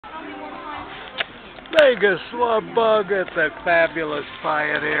VegasLoveBug at the Fabulous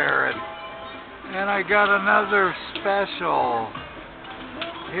Pioneer, and I got another special.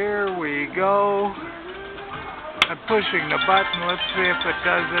 Here we go. I'm pushing the button. Let's see if it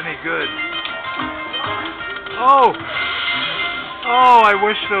does any good. Oh, I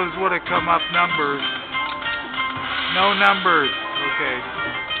wish those would have come up numbers. No numbers. Okay.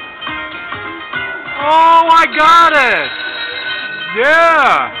 Oh, I got it.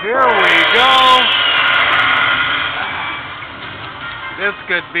 Yeah, here we go. This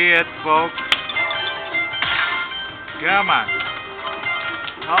could be it, folks. Come on.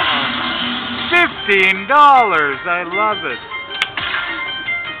 Uh-oh. $15. I love it.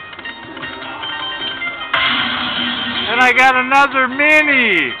 And I got another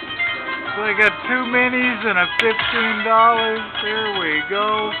mini. So I got 2 minis and a $15. Here we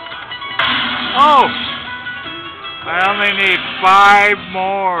go. Oh! I only need 5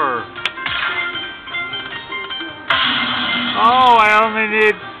 more. Oh, I only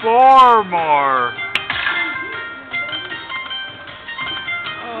need 4 more.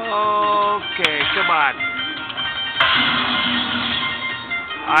 Okay, come on.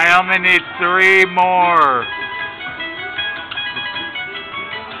 I only need 3 more.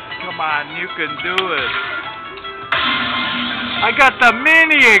 Come on, you can do it. I got the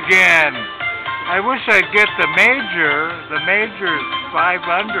mini again. I wish I'd get the major. The major's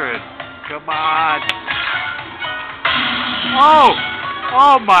 500. Come on.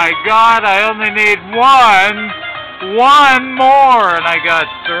 Oh my God, I only need one more, and I got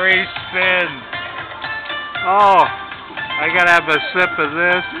 3 spins. Oh, I gotta have a sip of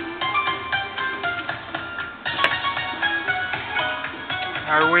this.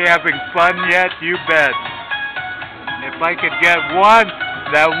 Are we having fun yet? You bet. If I could get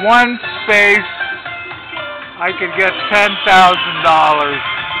that one space, I could get $10,000.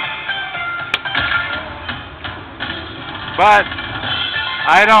 But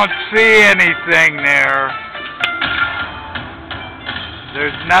I don't see anything there.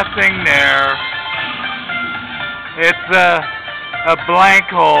 There's nothing there. It's a blank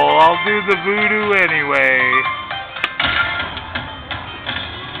hole. I'll do the voodoo anyway.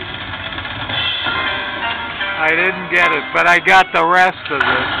 I didn't get it, but I got the rest of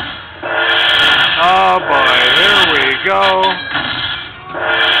it. Oh boy, here we go.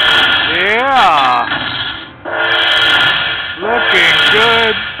 Yeah. Looking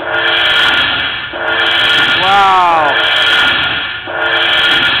good. Wow.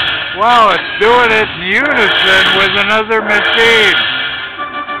 Wow, it's doing it in unison with another machine.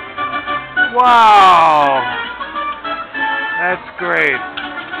 Wow. That's great.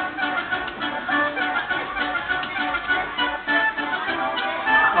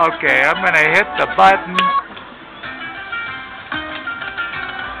 Okay, I'm gonna hit the button.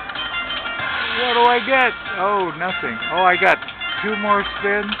 What do I get? Oh, nothing. Oh, I got 2 more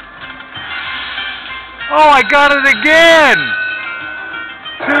spins. Oh, I got it again!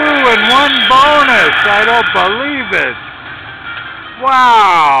 2 and 1 bonus. I don't believe it.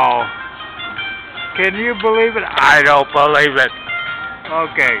 Wow. Can you believe it? I don't believe it.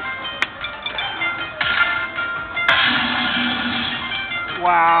 Okay.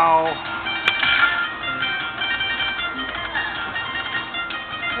 Wow.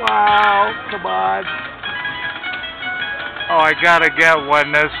 Wow, come on. Oh, I gotta get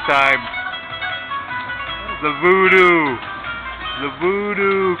one this time. The voodoo. The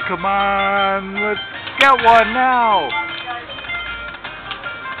voodoo, come on. Let's get one now.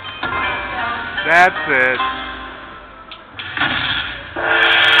 That's it.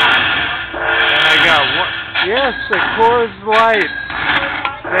 And I got one. Yes, the Coors Light.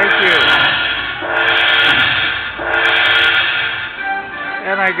 Thank you.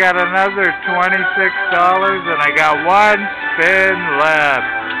 And I got another $26, and I got 1 spin left.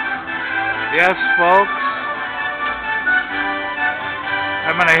 Yes, folks.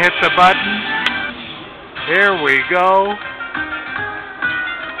 I'm going to hit the button. Here we go.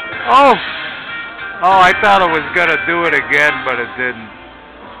 Oh, I thought it was going to do it again, but it didn't.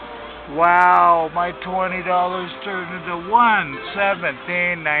 Wow, my $20 turned into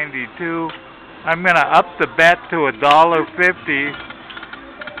 $117.92. I'm going to up the bet to $1.50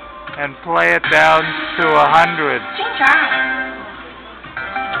 and play it down to 100.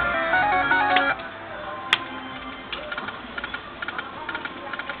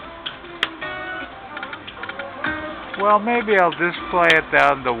 Well, maybe I'll just play it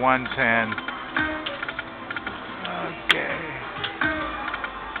down to 110. Okay.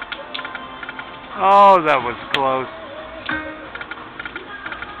 Oh, that was close.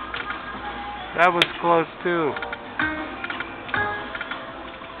 That was close too.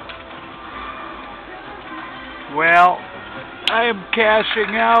 Well, I am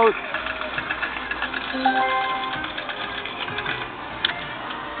cashing out.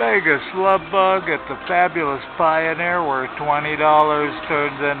 VegasLoveBug at the Fabulous Pioneer, where $20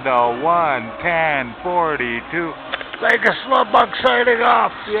 turns into $1, $10, $42. VegasLoveBug signing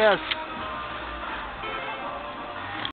off. Yes.